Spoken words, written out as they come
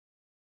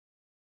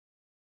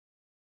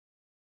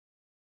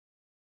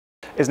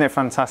isn't it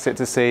fantastic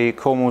to see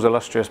Cornwall's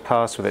illustrious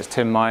past with its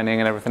tin mining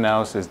and everything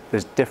else?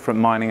 There's different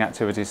mining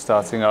activities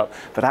starting up,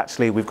 but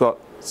actually we've got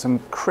some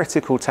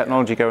critical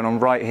technology going on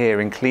right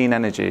here in clean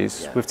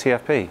energies with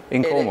TFP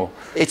in Cornwall.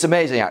 It's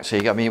amazing,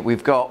 actually. I mean,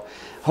 we've got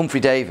Humphrey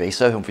Davy.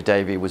 Sir Humphrey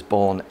Davy was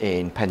born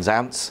in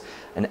Penzance,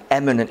 an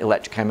eminent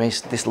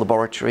electrochemist. This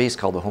laboratory is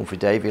called the Humphrey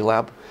Davy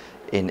Lab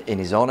in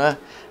his honour.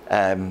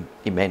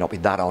 He may not be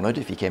that honoured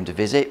if he came to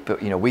visit,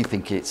 but we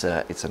think it's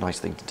a nice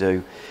thing to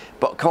do.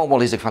 But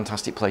Cornwall is a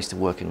fantastic place to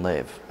work and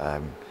live.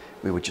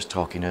 We were just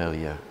talking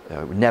earlier,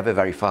 we're never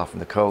very far from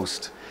the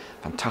coast.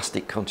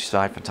 Fantastic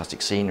countryside,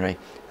 fantastic scenery,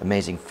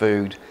 amazing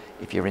food.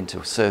 If you're into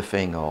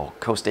surfing or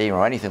coasting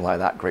or anything like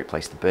that, great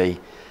place to be.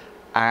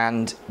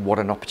 And what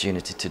an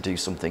opportunity to do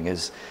something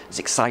as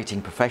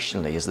exciting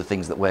professionally as the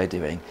things that we're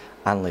doing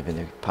and live in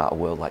a part of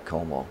the world like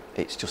Cornwall.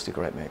 It's just a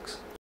great mix.